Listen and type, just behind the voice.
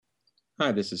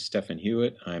Hi, this is Stephen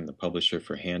Hewitt. I'm the publisher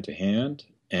for Hand to Hand,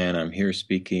 and I'm here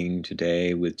speaking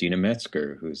today with Dina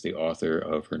Metzger, who's the author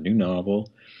of her new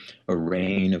novel, A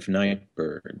Rain of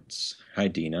Nightbirds. Hi,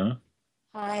 Dina.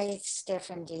 Hi,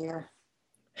 Stefan dear.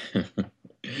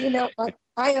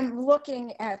 I am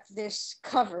looking at this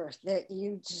cover that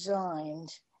you designed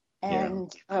Yeah.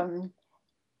 and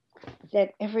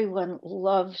that everyone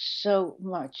loves so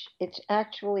much. It's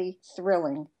actually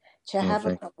thrilling to Oh, have a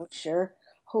thank publisher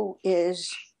who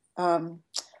is, um,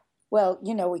 well,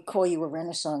 we call you a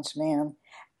Renaissance man.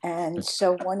 And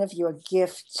so one of your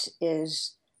gifts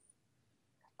is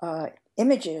uh,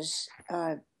 images.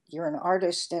 You're an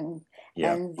artist, and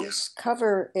Yeah. and this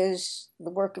cover is the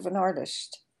work of an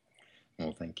artist.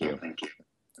 Well, thank you.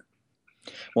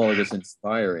 Well, it was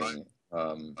inspiring.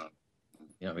 I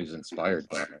was inspired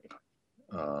by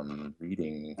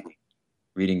reading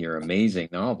your amazing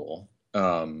novel.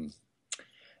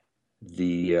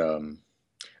 The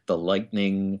the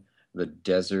lightning, the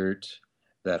desert,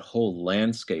 that whole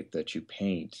landscape that you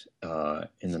paint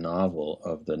in the novel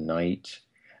of the night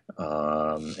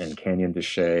and Canyon de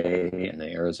Chelly and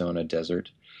the Arizona desert.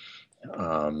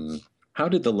 How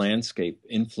did the landscape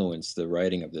influence the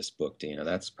writing of this book, Dina?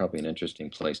 That's probably an interesting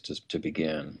place to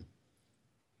begin.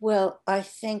 Well, I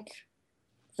think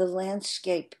the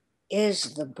landscape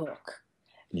is the book.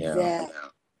 Yeah. That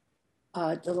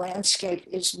the landscape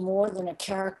is more than a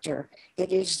character;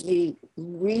 it is the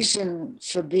reason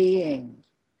for being.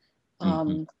 Mm-hmm.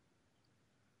 Um,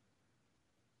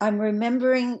 I'm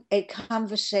remembering a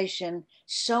conversation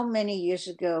so many years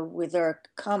ago with our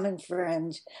common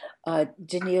friend,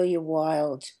 Danelia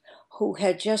Wild, who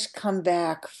had just come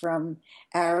back from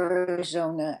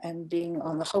Arizona and being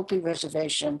on the Hopi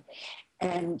Reservation.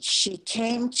 And she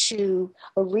came to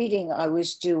a reading I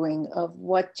was doing of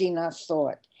what Dina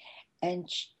thought. And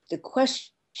the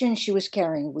question she was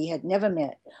carrying, we had never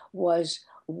met, was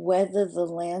whether the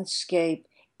landscape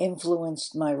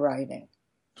influenced my writing,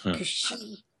 Huh. because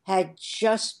she had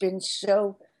just been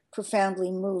so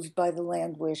profoundly moved by the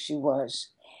land where she was.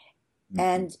 Mm-hmm.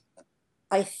 And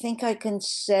I think I can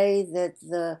say that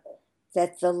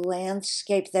the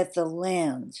landscape, that the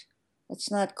land,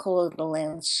 let's not call it a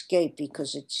landscape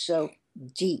because it's so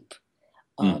deep.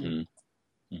 Um,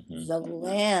 Mm-hmm. Mm-hmm. the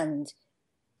land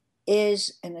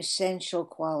is an essential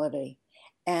quality.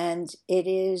 And it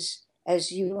is,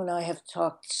 as you and I have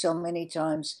talked so many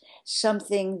times,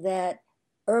 something that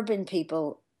urban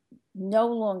people no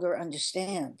longer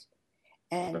understand.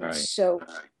 And Right. so,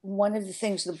 one of the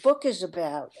things the book is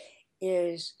about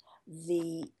is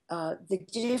the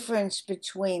difference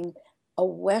between a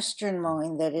Western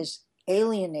mind that is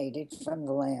alienated from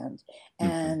the land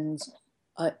Mm-hmm. and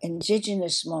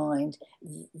indigenous mind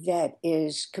that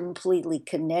is completely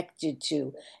connected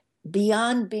to,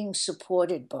 beyond being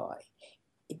supported by.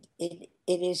 It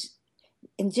is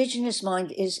indigenous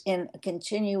mind is in a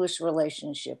continuous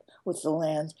relationship with the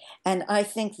land, and I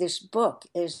think this book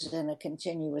is in a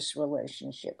continuous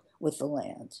relationship with the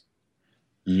land.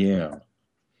 Yeah.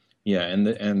 Yeah,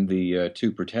 and the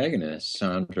two protagonists,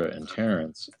 Sandra and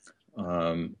Terrence,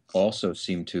 also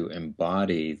seem to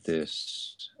embody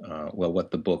this, what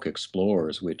the book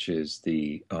explores, which is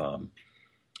the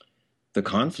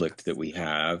conflict that we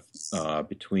have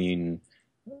between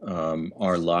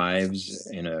our lives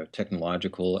in a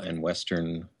technological and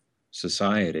Western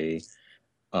society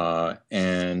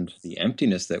and the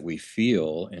emptiness that we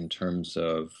feel in terms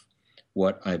of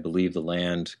what I believe the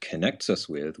land connects us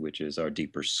with, which is our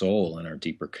deeper soul and our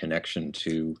deeper connection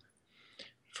to,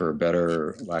 for a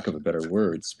better lack of a better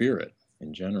word, spirit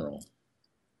in general.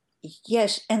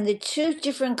 Yes, and the two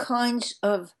different kinds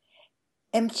of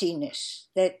emptiness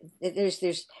that there's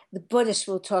the Buddhists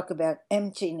will talk about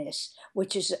emptiness,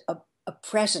 which is a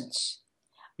presence.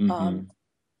 Mm-hmm. Um,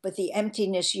 but the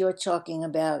emptiness you're talking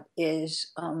about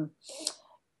is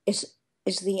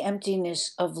is the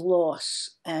emptiness of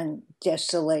loss and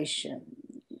desolation.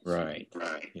 Right.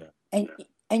 Yeah. And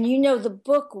the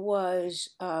book was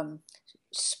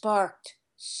sparked,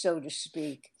 so to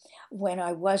speak, when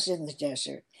I was in the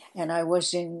desert and I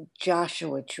was in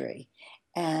Joshua Tree,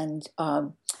 and uh,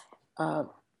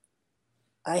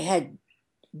 I had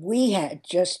we had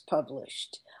just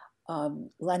published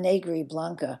La Negra y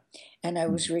Blanca, and I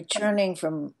was returning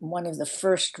from one of the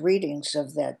first readings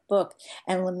of that book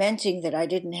and lamenting that I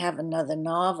didn't have another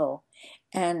novel.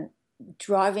 And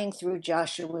driving through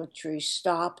Joshua Tree,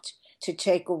 stopped to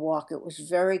take a walk. It was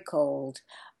very cold.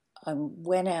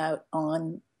 Went out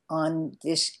on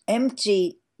this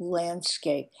empty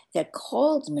landscape that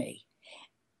called me,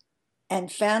 and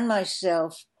found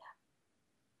myself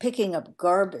picking up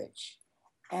garbage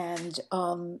and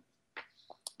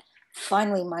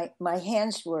finally my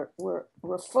hands were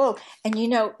full.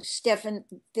 And Stefan,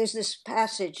 there's this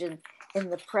passage in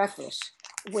the preface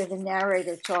where the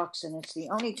narrator talks, and it's the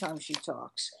only time she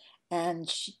talks.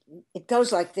 And it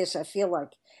goes like this. I feel like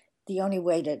the only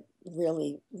way to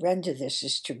really render this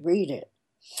is to read it.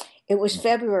 It was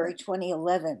February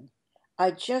 2011.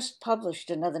 I just published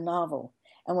another novel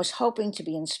and was hoping to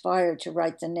be inspired to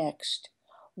write the next.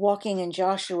 Walking in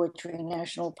Joshua Tree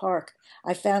National Park,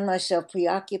 I found myself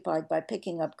preoccupied by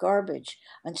picking up garbage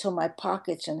until my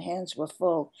pockets and hands were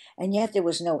full, and yet there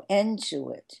was no end to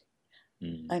it.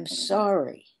 I'm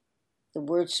sorry. The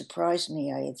words surprised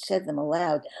me. I had said them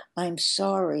aloud. I'm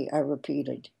sorry, I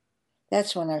repeated.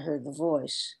 That's when I heard the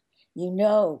voice.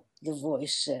 The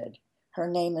voice said. Her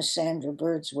name is Sandra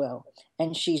Birdswell,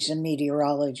 and she's a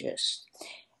meteorologist.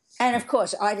 And of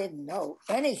course, I didn't know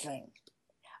anything,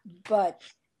 but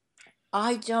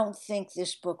I don't think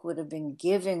this book would have been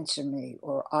given to me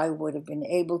or I would have been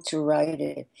able to write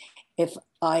it if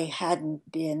I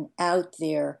hadn't been out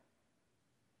there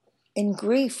in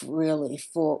grief, really,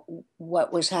 for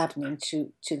what was happening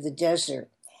to the desert,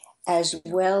 as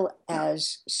well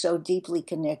as so deeply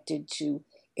connected to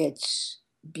its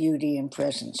beauty and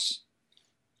presence.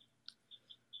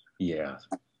 Yeah.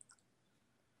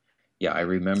 Yeah, I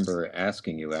remember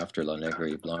asking you after La Negra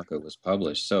y Blanca was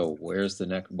published, so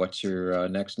what's your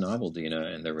next novel, Dina?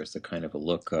 And there was the kind of a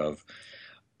look of,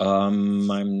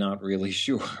 I'm not really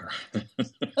sure.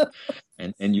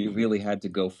 And you really had to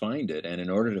go find it. And in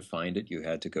order to find it, you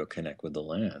had to go connect with the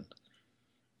land.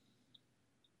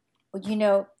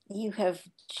 Well, you have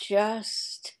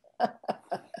just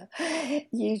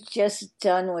you've just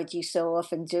done what you so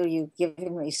often do. You've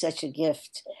given me such a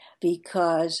gift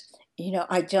because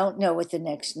I don't know what the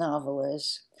next novel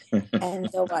is. And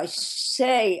though I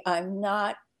say I'm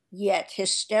not yet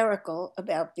hysterical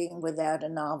about being without a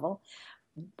novel,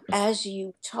 as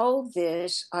you told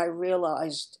this, I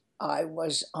realized I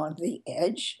was on the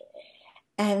edge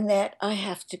and that I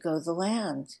have to go the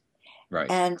land. Right.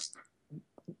 And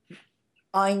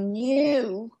I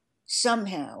knew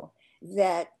somehow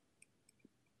that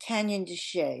Canyon de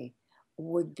Chelly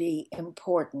would be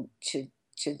important to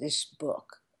this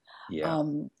book. Yeah.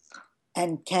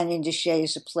 And Canyon de Chelly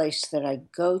is a place that I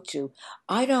go to.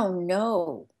 I don't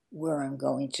know where I'm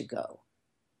going to go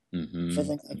for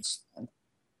the next time.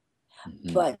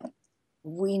 But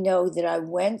we know that I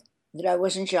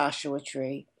was in Joshua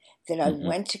Tree, that I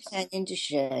went to Canyon de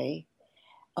Chelly.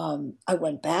 I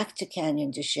went back to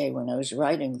Canyon de Chelly when I was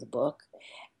writing the book,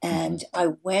 and I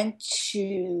went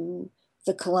to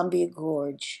the Columbia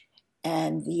Gorge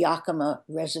and the Yakima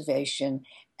Reservation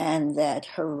and that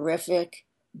horrific,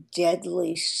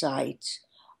 deadly site,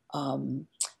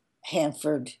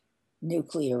 Hanford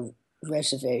Nuclear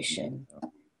Reservation.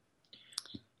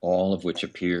 All of which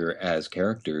appear as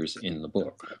characters in the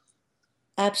book.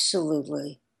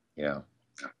 Absolutely. Yeah.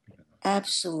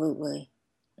 Absolutely.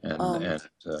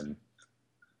 And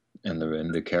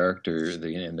the character,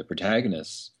 and the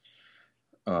protagonists,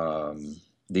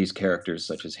 these characters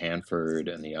such as Hanford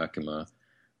and the Yakima,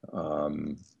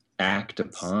 act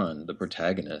upon the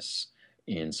protagonists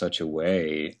in such a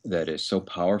way that is so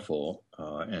powerful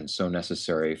and so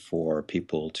necessary for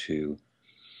people to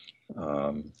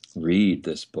read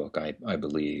this book, I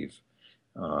believe,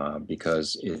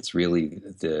 because it's really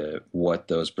what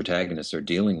those protagonists are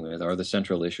dealing with are the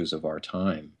central issues of our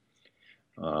time.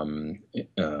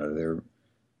 They're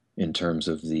in terms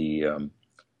of the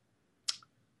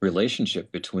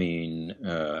relationship between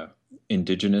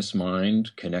indigenous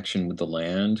mind, connection with the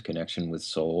land, connection with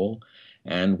soul,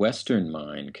 and Western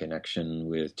mind, connection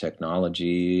with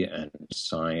technology and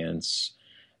science,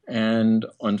 and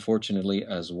unfortunately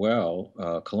as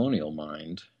well, colonial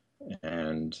mind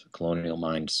and colonial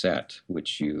mindset,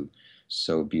 which you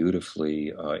so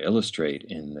beautifully illustrate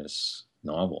in this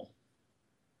novel.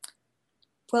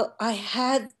 Well, I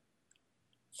had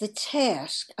the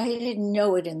task. I didn't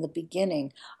know it in the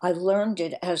beginning. I learned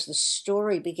it as the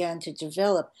story began to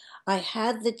develop. I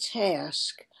had the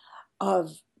task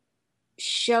of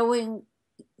showing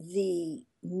the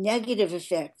negative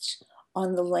effects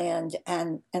on the land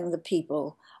and the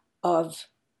people of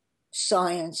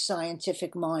science,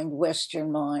 scientific mind,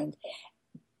 Western mind.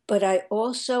 But I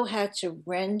also had to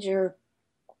render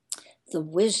the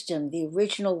wisdom, the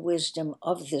original wisdom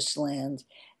of this land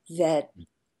that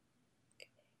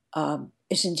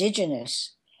is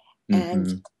indigenous.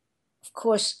 And of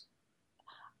course,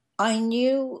 I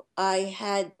knew I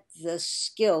had the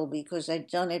skill because I'd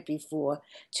done it before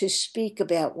to speak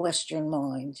about Western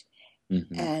mind.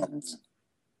 And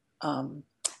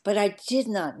but I did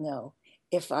not know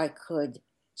if I could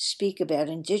speak about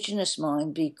Indigenous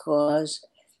mind because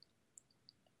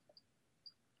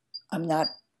I'm not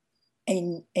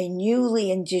a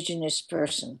newly Indigenous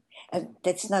person. And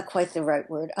that's not quite the right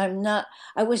word.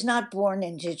 I was not born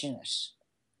Indigenous.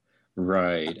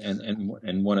 Right,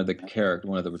 and one of the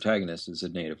protagonists is a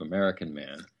Native American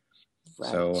man.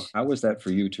 So, Right. how was that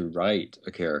for you to write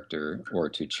a character or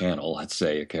to channel, let's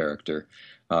say, a character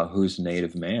who's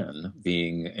Native man,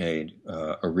 being a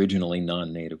originally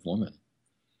non-Native woman?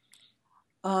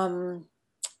 Um,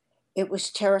 it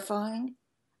was terrifying.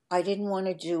 I didn't want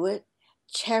to do it.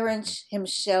 Terrence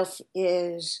himself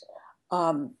is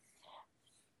um,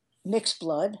 mixed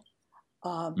blood,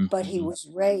 but he Hmm. was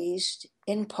raised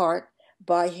in part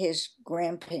by his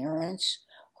grandparents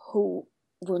who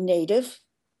were native.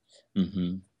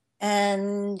 Hmm.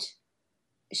 And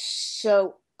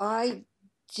so I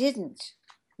didn't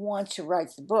want to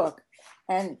write the book.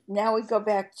 And now we go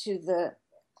back to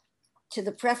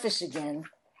the preface again,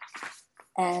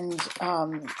 and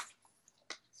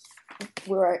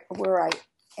where I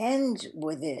end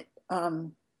with it.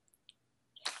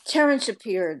 Terence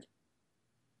appeared.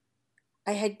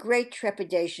 I had great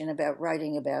trepidation about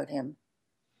writing about him.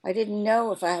 I didn't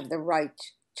know if I have the right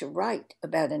to write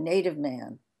about a native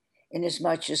man,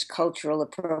 inasmuch as cultural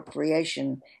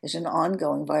appropriation is an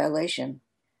ongoing violation.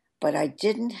 But I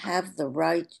didn't have the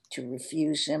right to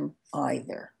refuse him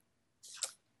either.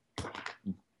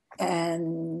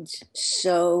 And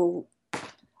so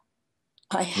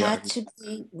I Yeah. had to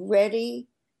be ready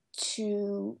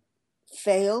to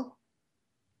fail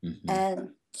Hmm. and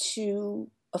to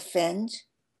offend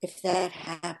if that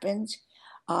happened.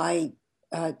 I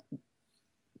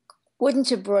wouldn't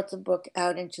have brought the book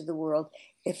out into the world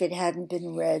if it hadn't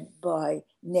been read by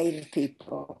Native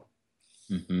people.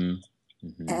 Hmm.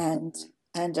 Hmm. And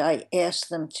and I asked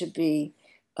them to be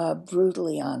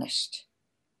brutally honest.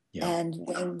 Yeah. And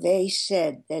when they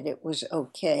said that it was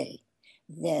okay,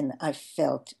 then I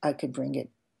felt I could bring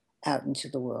it out into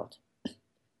the world.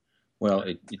 Well,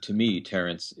 to me,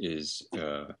 Terrence is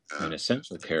an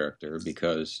essential character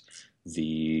because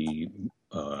the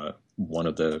one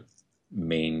of the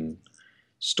main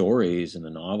stories in the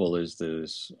novel is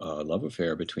this love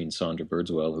affair between Sandra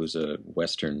Birdswell, who's a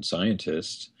Western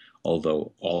scientist,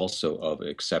 although also of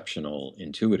exceptional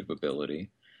intuitive ability,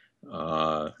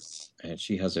 uh, and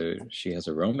she has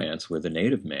a romance with a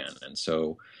native man, and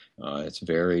so it's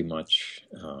very much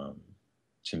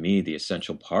to me the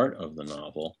essential part of the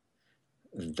novel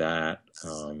that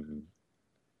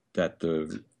that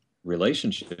the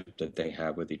relationship that they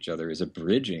have with each other is a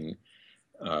bridging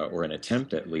or an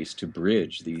attempt at least to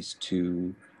bridge these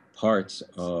two parts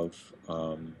of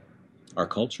our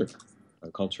culture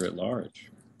at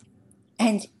large.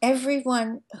 And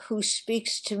everyone who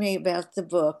speaks to me about the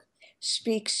book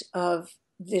speaks of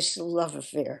this love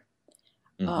affair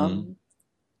Hmm. um,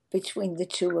 between the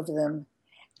two of them.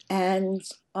 And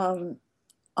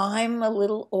I'm a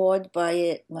little awed by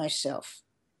it myself.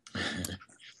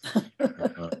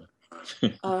 uh,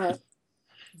 uh,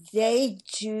 they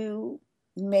do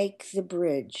make the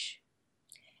bridge.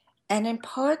 And in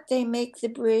part, they make the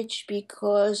bridge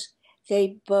because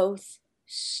they both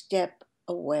step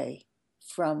away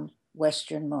from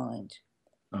Western mind.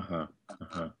 uh-huh,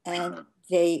 uh-huh. And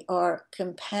they are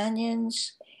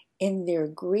companions in their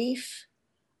grief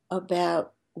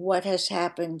about what has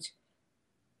happened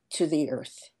to the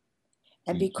earth.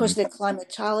 And Hmm. because they're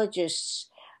climatologists,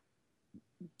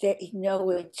 they know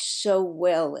it so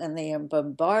well and they are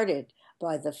bombarded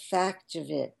by the fact of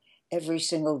it every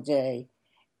single day.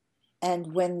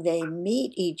 And when they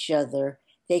meet each other,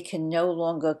 they can no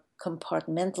longer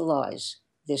compartmentalize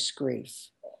this grief.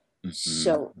 Hmm.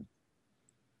 So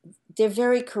they're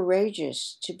very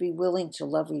courageous to be willing to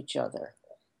love each other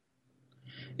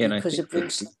And I because think it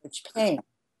brings so much pain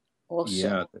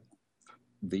yeah, also.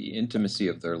 the intimacy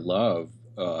of their love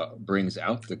brings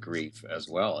out the grief as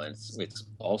well. And it's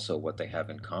also what they have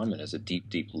in common is a deep,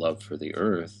 deep love for the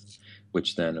earth,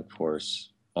 which then, of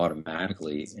course,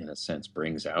 automatically, in a sense,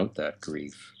 brings out that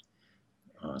grief,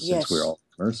 since we're Yes, all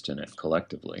immersed in it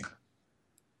collectively.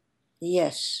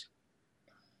 yes,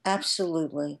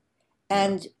 absolutely. Yeah.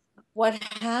 And what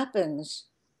happens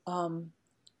um,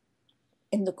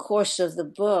 in the course of the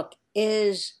book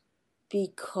is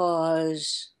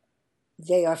because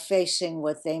they are facing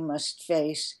what they must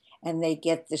face and they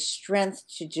get the strength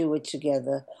to do it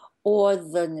together or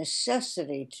the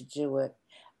necessity to do it,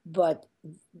 but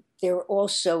they're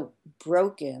also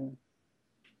broken,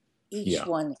 each Yeah.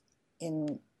 one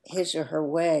in his or her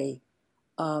way.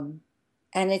 Um,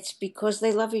 and it's because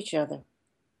they love each other.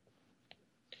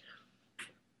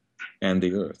 And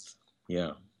the earth.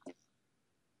 Yeah.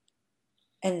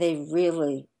 and they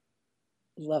really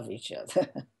love each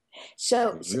other.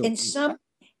 So They really in some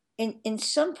in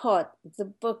some part, the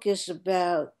book is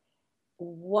about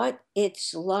what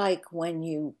it's like when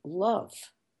you love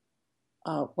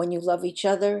each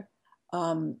other.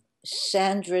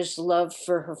 Sandra's love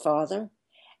for her father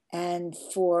and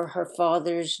for her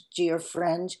father's dear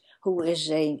friend, who is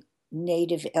a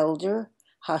native elder,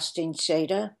 Hostin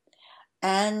Seda,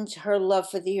 and her love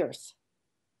for the earth.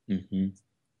 hmm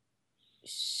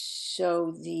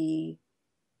So the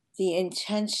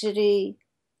intensity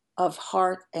of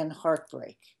heart and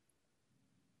heartbreak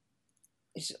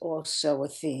is also a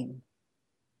theme.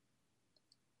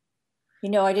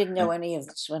 I didn't know any of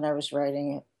this when I was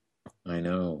writing it. I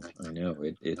know.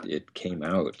 It came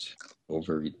out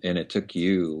over, and it took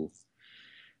you,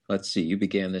 let's see, you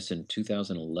began this in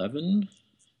 2011?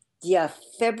 Yeah,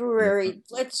 Yeah.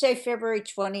 let's say February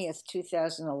 20th,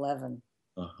 2011.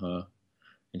 Uh-huh.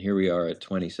 And here we are at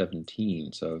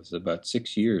 2017, so it's about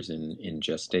 6 years in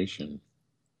gestation.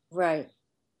 Right.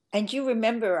 And you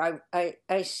remember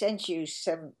I sent you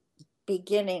some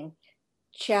beginning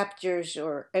chapters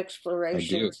or I do.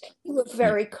 explorations. You were Yeah.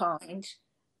 very kind.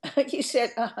 You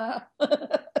said, uh-huh,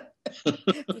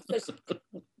 because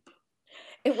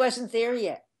it wasn't there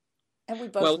yet. And we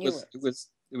Well, both it knew was it. it was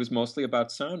it was mostly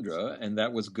about Sandra, and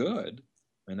that was good.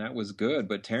 And that was good,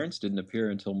 but Terrence didn't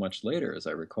appear until much later, as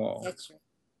I recall. That's right.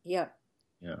 Yeah,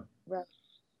 Yeah. right.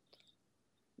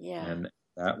 Yeah. And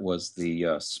that was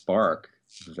the spark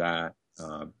that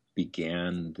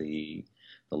began the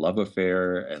love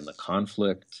affair and the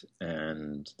conflict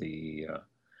and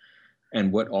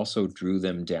what also drew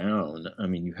them down. I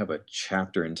mean, you have a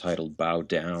chapter entitled "Bow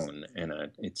Down," and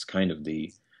it's kind of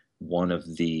the one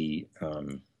of the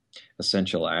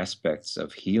essential aspects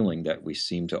of healing that we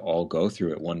seem to all go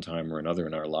through at one time or another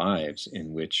in our lives,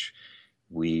 in which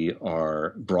we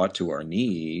are brought to our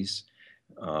knees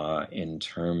in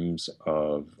terms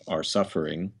of our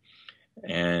suffering.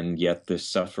 And yet, this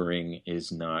suffering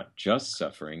is not just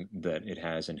suffering, that it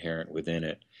has inherent within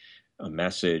it a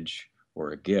message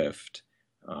or a gift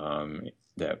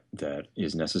that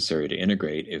is necessary to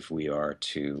integrate if we are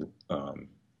to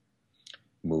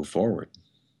move forward.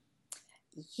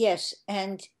 Yes.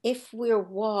 And if we're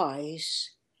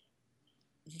wise,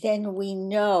 then we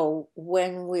know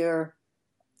when we're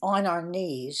on our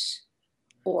knees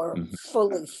or Mm-hmm.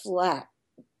 fully Mm-hmm.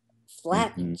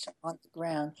 flattened on the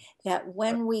ground, that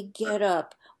when we get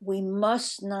up, we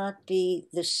must not be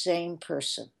the same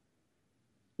person.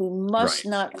 We must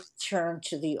Right, not return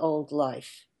to the old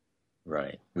life.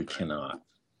 right. We cannot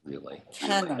really.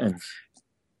 Cannot. And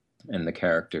and the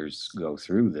characters go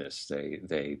through this.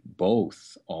 They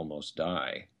both almost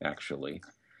die actually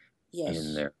in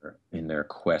Yes. their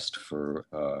quest for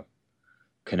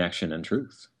connection and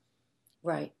truth.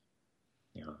 Right.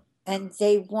 Yeah. And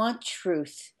they want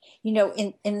truth.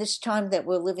 In this time that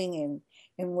we're living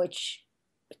in which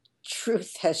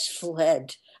truth has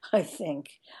fled, I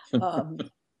think. Um,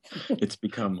 It's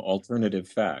become alternative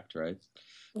fact, right?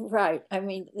 right. I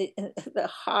mean, the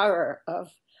horror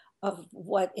of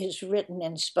what is written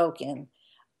and spoken.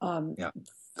 Um, Yeah.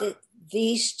 th-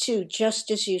 these two,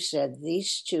 just as you said,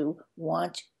 these two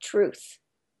want truth,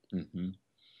 Mm-hmm.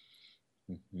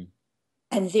 Mm-hmm.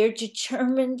 and they're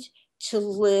determined to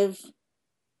live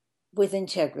with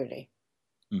integrity.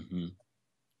 Mm-hmm.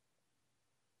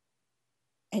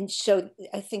 And so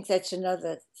I think that's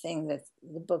another thing that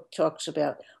the book talks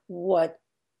about, what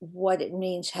it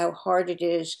means, how hard it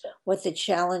is, what the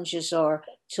challenges are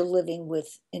to living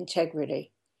with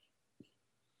integrity.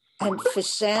 And for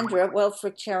Sandra, well,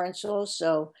 for Terrence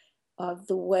also,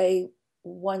 the way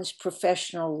one's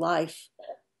professional life,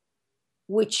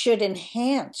 which should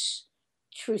enhance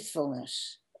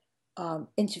truthfulness,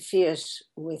 interferes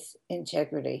with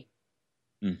integrity.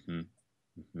 Mm-hmm.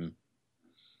 Mm-hmm.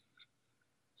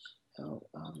 So,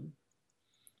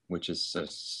 Which is a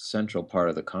central part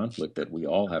of the conflict that we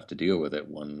all have to deal with at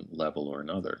one level or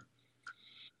another.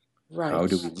 How right.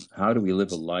 do we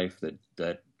live a life that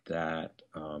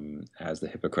as the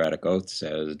Hippocratic Oath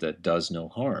says, that does no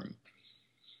harm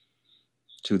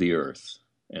to the earth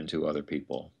and to other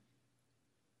people?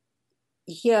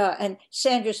 Yeah, and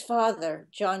Sandra's father,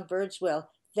 John Birdswell,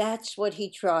 that's what he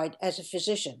tried as a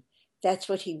physician. That's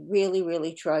what he really,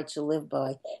 really tried to live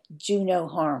by, do no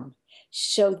harm.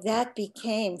 So that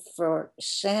became for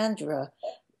Sandra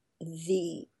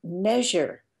the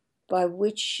measure by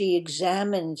which she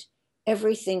examined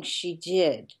everything she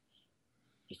did.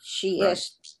 She Right.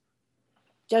 asked,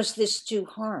 does this do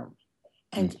harm?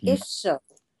 And Mm-hmm. if so,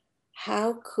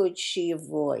 how could she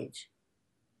avoid?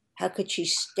 How could she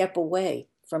step away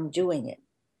from doing it?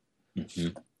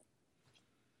 Mm-hmm.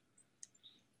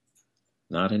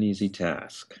 Not an easy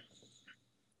task.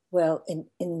 Well,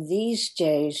 in these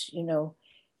days,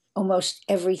 almost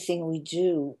everything we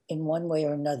do in one way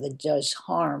or another does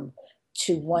harm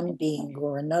to one being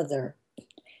or another.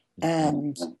 Mhm.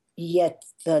 And yet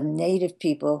the native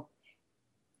people,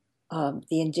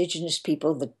 the indigenous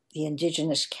people, the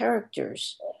indigenous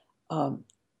characters um,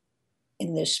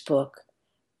 in this book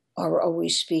are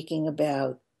always speaking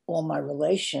about all my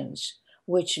relations,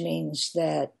 which means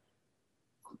that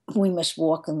we must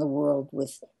walk in the world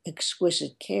with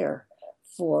exquisite care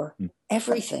for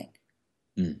everything.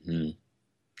 Mm-hmm.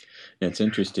 It's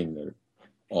interesting that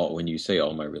when you say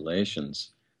all my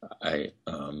relations, I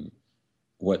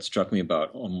what struck me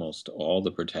about almost all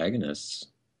the protagonists,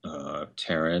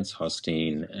 Terrence,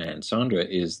 Hostine, and Sandra,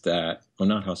 is that, well,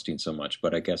 not Hostine so much,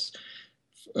 but I guess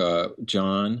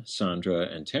John, Sandra,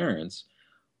 and Terrence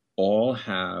all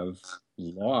have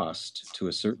lost to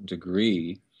a certain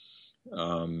degree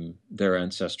their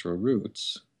ancestral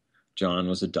roots. John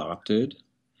was adopted,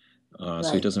 so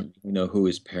he Right. doesn't really know who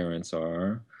his parents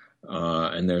are.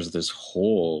 And there's this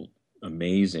whole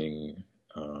amazing,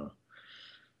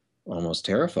 almost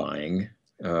terrifying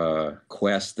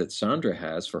quest that Sandra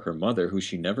has for her mother, who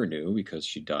she never knew because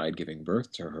she died giving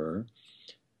birth to her.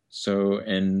 So,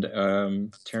 and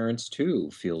Terrence too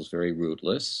feels very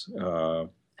rootless,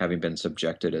 having been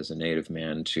subjected as a native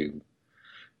man to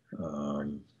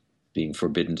um, being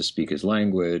forbidden to speak his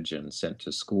language and sent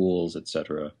to schools,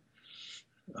 etc.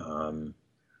 Um,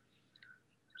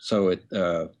 so,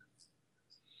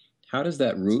 how does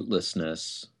that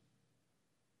rootlessness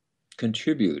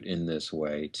contribute in this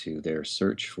way to their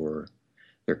search for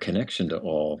their connection to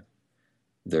all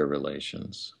their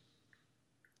relations?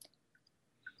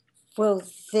 Well,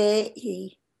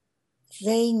 they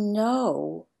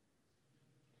know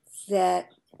that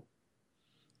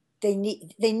they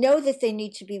know that they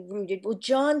need to be rooted. Well,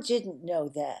 John didn't know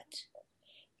that.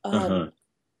 Uh huh. Um,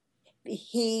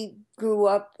 he grew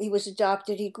up. He was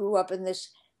adopted. He grew up in this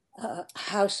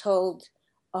household,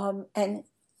 and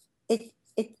it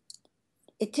it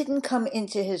it didn't come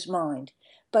into his mind,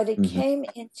 but it Mm-hmm. came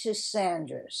into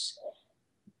Sandra's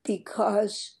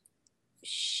because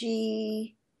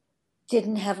she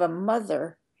didn't have a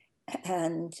mother,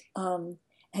 and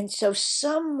so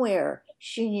somewhere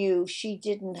she knew she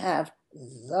didn't have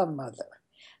the mother,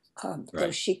 though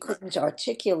Right. she couldn't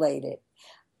articulate it.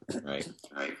 Right.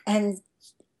 And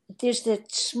there's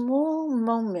that small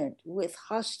moment with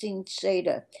Hostin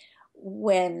Seda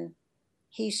when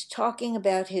he's talking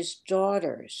about his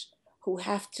daughters who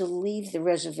have to leave the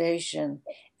reservation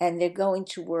and they're going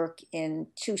to work in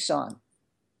Tucson.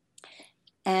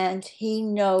 And he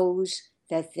knows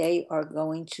that they are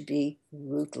going to be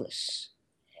rootless.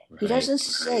 He Right. doesn't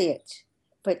say it,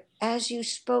 but as you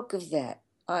spoke of that,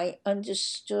 I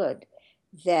understood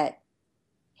that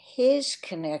his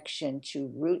connection to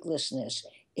rootlessness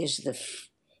is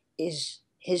is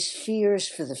his fears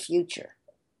for the future.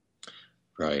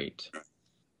 Right.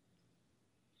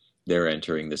 They're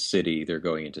entering the city. They're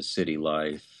going into city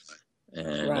life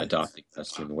and Right, adopting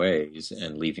Western ways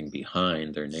and leaving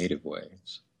behind their native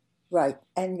ways. right.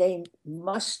 And they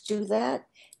must do that Right.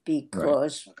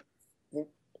 because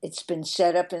it's been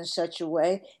set up in such a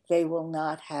way they will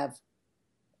not have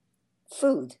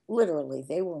food, literally.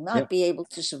 They will not Yep. be able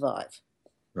to survive.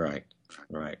 Right.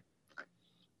 Right.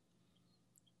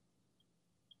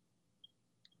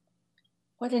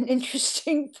 What an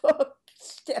interesting book,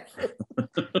 Stefan.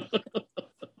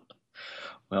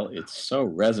 Well, it's so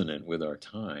resonant with our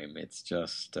time. It's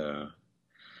just,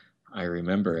 I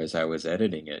remember as I was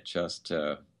editing it, just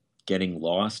getting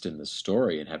lost in the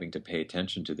story and having to pay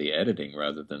attention to the editing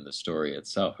rather than the story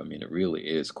itself. I mean, it really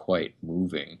is quite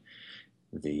moving.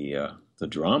 The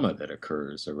drama that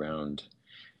occurs around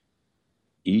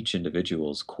each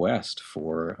individual's quest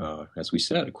for, as we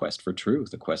said, a quest for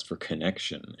truth, a quest for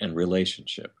connection and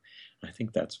relationship. I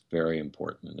think that's very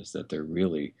important. Is that they're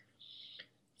really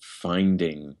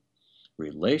finding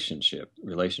relationship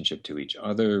to each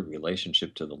other,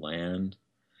 relationship to the land,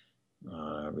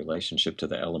 relationship to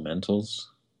the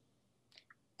elementals.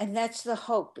 And that's the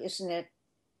hope, isn't it?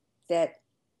 That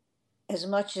as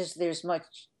much as there's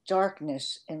much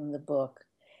darkness in the book,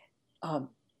 um,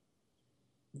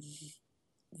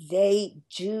 they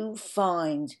do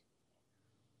find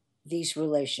these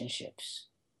relationships.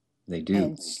 They do.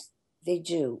 And they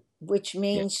do, which Yeah.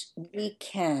 means we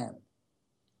can.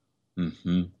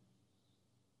 Mm-hmm.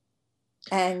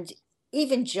 And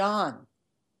even John,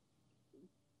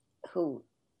 who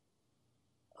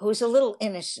who's a little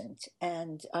innocent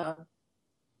and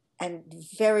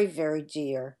very very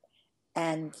dear,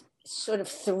 and sort of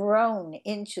thrown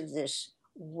into this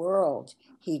world,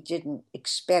 he didn't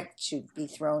expect to be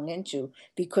thrown into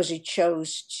because he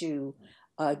chose to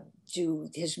uh, do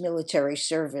his military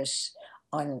service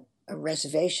on a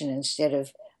reservation instead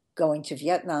of going to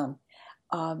Vietnam.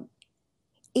 Um,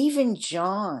 Even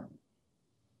John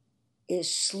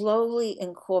is slowly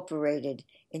incorporated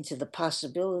into the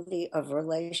possibility of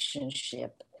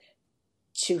relationship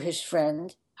to his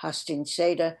friend Hastin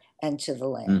Seda and to the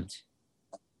land.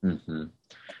 Mm-hmm.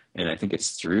 And I think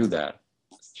it's through that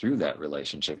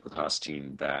relationship with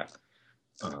Hosteen that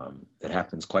that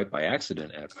happens quite by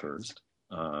accident at first,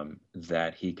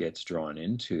 that he gets drawn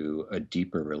into a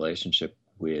deeper relationship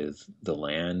with the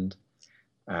land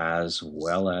as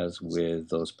well as with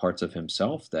those parts of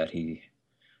himself that he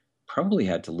probably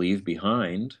had to leave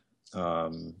behind,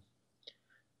 um,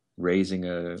 raising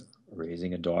a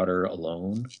daughter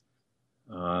alone,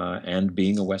 and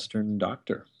being a Western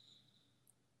doctor.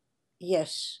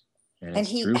 Yes. And And it's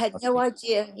he through had no Hosteen.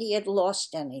 idea he had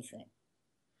lost anything.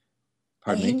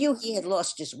 Pardon He me. knew he had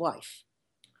lost his wife,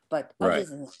 but other Right.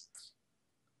 than that,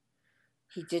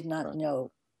 he did not Right.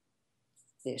 know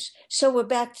this. So we're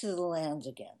back to the land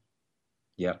again.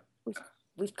 Yep. We've,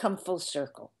 we've come full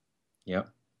circle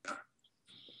Yep.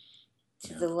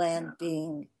 to Yeah. the land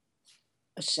being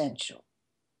essential.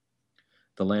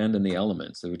 The land and the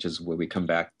elements, which is where we come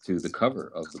back to the cover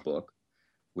of the book,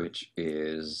 which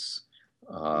is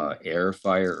air,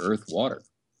 fire, earth, water.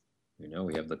 You know,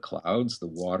 we have the clouds, the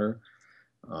water,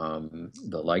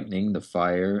 the lightning, the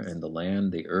fire, and the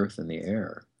land, the earth, and the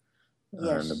air,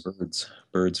 and the Yes.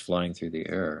 birds flying through the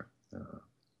air. And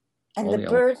All the the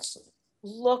elements. birds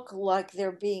look like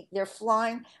they're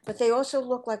flying, but they also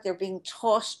look like they're being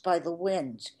tossed by the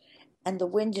wind. And the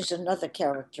wind is another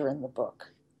character in the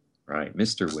book. Right,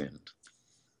 Mr. Wind.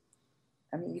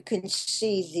 I mean, you can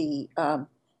see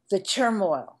the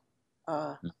turmoil,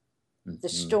 uh, the Mm-hmm.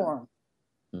 storm.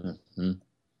 Mm-hmm.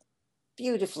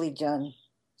 Beautifully done,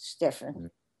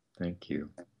 Stefan. Thank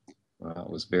you. Well, it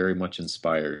was very much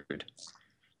inspired.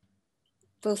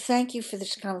 Well, thank you for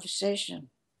this conversation.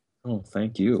 Oh,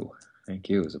 thank you. Thank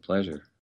you. It was a pleasure.